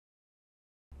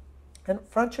And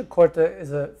Franciacorta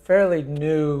is a fairly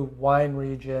new wine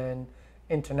region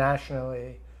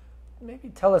internationally. Maybe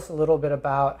tell us a little bit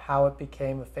about how it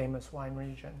became a famous wine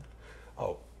region.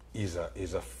 Oh, is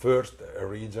a first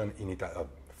region in Italy.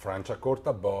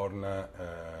 Franciacorta, born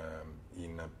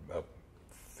in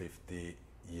 50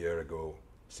 years ago,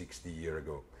 60 years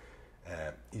ago,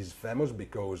 is famous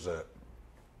because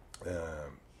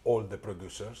all the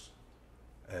producers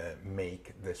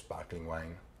make the sparkling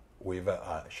wine with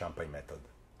a champagne method.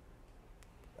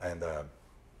 And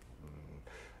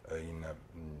in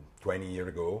 20 years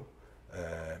ago,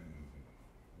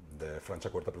 the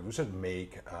Franciacorta producers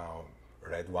make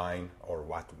red wine or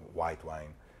white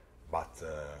wine, but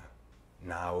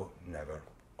now never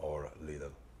or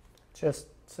little.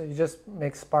 So you just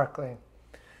make sparkling.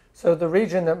 So the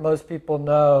region that most people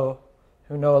know,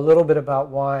 who know a little bit about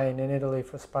wine in Italy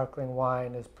for sparkling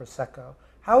wine, is Prosecco.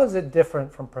 How is it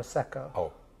different from Prosecco?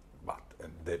 Oh, but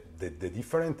the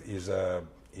difference is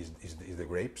the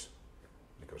grapes,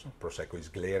 because Prosecco is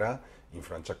Glera. In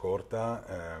Franciacorta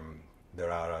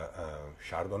there are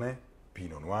Chardonnay,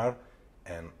 Pinot Noir,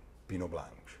 and Pinot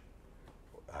Blanc.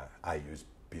 I love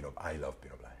Pinot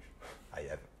Blanc. I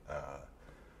have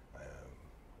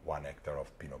 1 hectare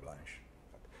of Pinot Blanc.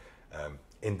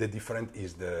 And the difference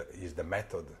is the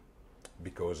method,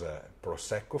 because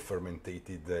Prosecco fermented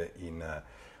in a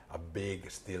big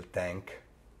steel tank,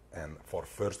 and for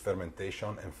first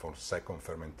fermentation and for second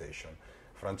fermentation.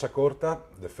 Franciacorta,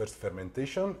 the first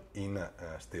fermentation in a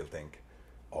steel tank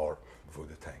or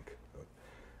wood tank,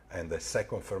 and the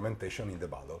second fermentation in the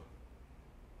bottle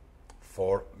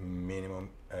for minimum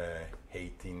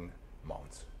 18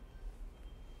 months.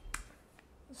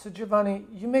 So Giovanni,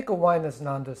 you make a wine that's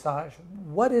non-dosage.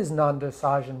 What is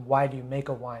non-dosage, and why do you make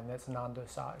a wine that's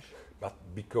non-dosage? But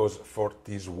because for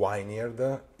this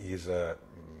vineyard is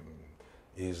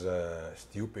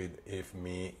stupid if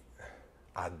me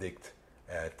addict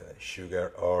at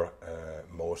sugar or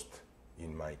most,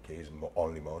 in my case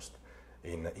only most,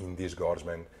 in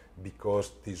disgorgement,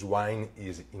 because this wine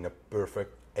is in a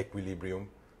perfect equilibrium.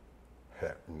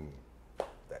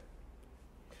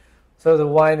 So the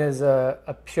wine is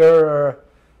a purer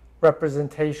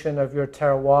representation of your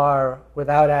terroir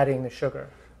without adding the sugar.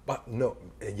 But no,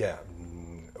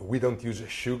 we don't use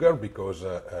sugar because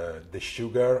the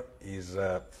sugar is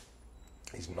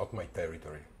not my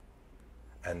territory.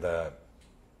 And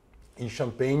in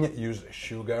Champagne, use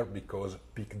sugar because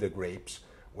pick the grapes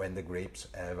when the grapes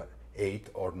have 8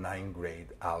 or 9 grade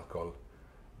alcohol.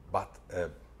 But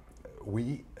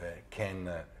we can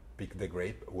pick the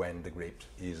grape when the grape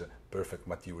is perfect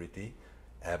maturity,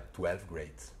 have 12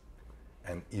 grades.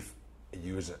 And if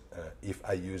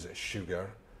I use sugar,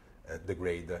 the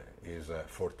grade is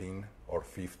 14 or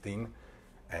 15,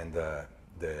 and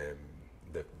the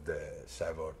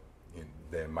savor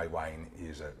in my wine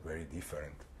is very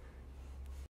different.